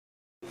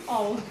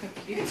Oh,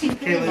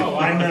 Caleb,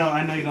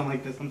 I know you don't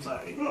like this. I'm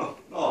sorry. Luke,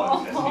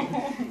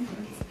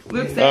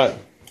 Alright,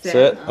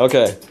 sit.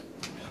 Okay.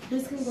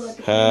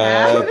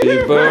 Happy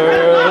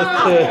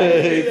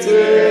birthday to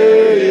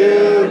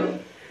you.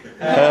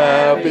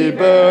 Happy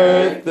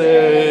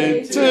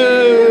birthday to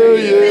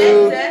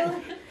you.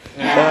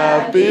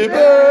 Happy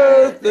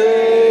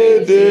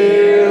birthday,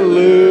 dear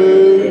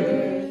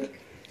Luke.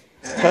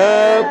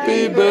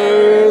 Happy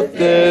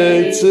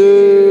birthday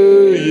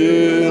to you.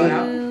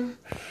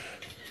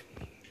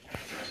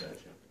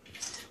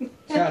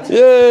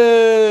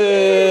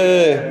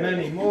 Yay!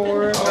 Many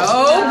more.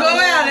 oh, go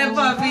at it,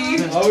 puppy.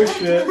 Oh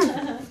shit.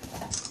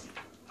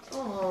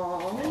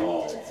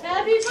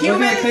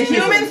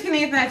 Humans can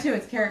eat that too.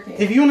 It's carrot cake.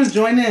 If you want to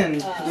join in,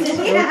 it's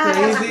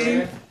so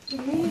crazy.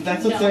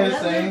 That's what Sarah's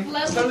saying.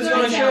 Someone's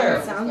gonna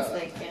share. sounds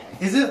like it.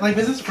 Is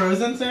this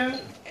frozen, Sarah?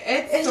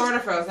 It's sort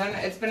of frozen.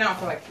 It's been out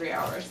for like 3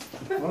 hours.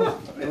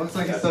 Oh, it looks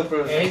like it's still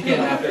frozen.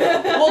 Well,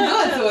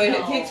 good. So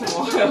it takes a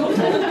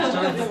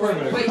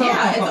while. But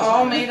yeah, it's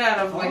all made out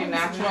of like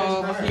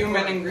natural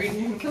human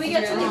ingredients. Can we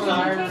get some human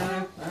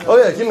cake? Oh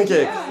yeah, human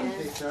cake.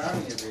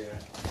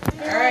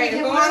 All right,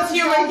 who wants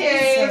human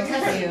cake?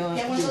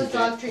 Get one of those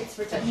dog treats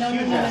for no.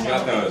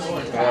 Got those.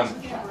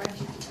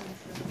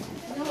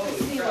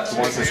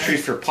 Wants this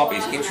treat for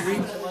puppies. Can't you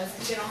read?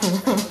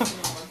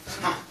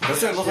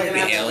 Doesn't it look like the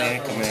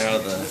alien coming out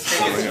of the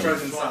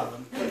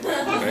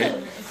right?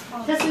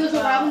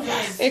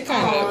 It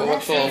kind of. No, I'm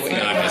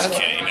just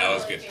kidding. That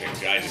was good.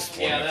 I just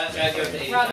wanted to